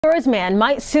Outdoors man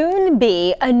might soon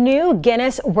be a new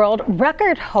Guinness World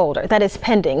Record holder that is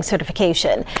pending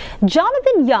certification.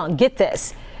 Jonathan Young, get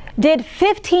this, did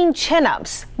 15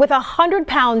 chin-ups with 100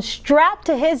 pounds strapped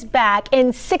to his back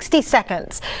in 60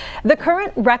 seconds. The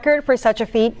current record for such a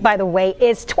feat, by the way,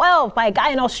 is 12 by a guy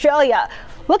in Australia.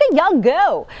 Look at Young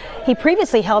go. He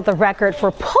previously held the record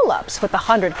for pull-ups with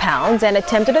 100 pounds and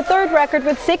attempted a third record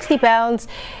with 60 pounds.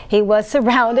 He was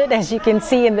surrounded, as you can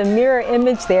see in the mirror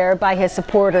image there, by his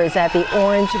supporters at the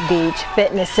Orange Beach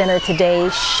Fitness Center today,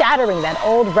 shattering that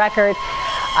old record.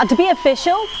 To be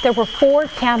official, there were 4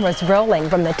 cameras rolling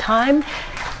from the time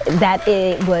that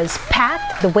it was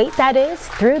packed, the weight that is,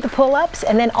 through the pull-ups,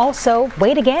 and then also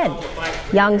weight again.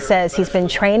 Young says he's been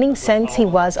training since he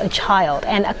was a child,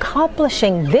 and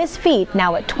accomplishing this feat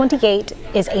now at 28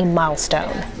 is a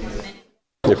milestone.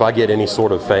 If I get any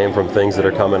sort of fame from things that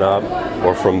are coming up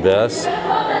or from this,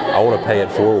 I want to pay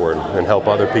it forward and help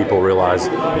other people realize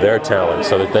their talent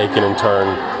so that they can in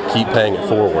turn keep paying it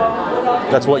forward.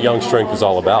 That's what Young Strength is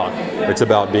all about. It's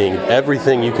about being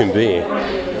everything you can be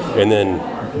and then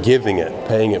giving it,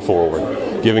 paying it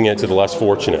forward, giving it to the less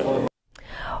fortunate.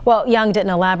 Well, Young didn't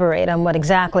elaborate on what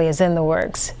exactly is in the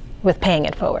works with paying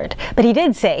it forward, but he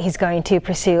did say he's going to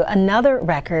pursue another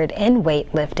record in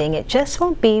weightlifting. It just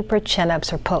won't be for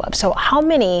chin-ups or pull-ups. So how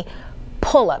many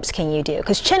pull-ups can you do?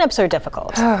 Because chin-ups are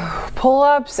difficult.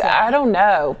 Pull-ups, I don't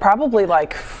know, probably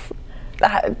like...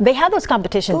 They have those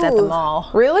competitions at the mall.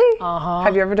 Really? Uh-huh.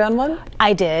 Have you ever done one?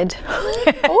 I did.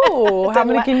 Oh, how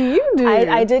many can you do?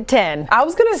 I did 10. I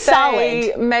was going to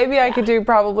say maybe I could do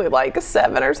probably like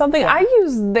 7 or something. Yeah.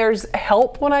 There's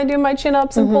help when I do my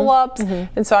chin-ups and pull-ups,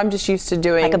 and so I'm just used to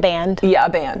doing... Like a band? Yeah, a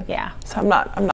band. Yeah. So I'm not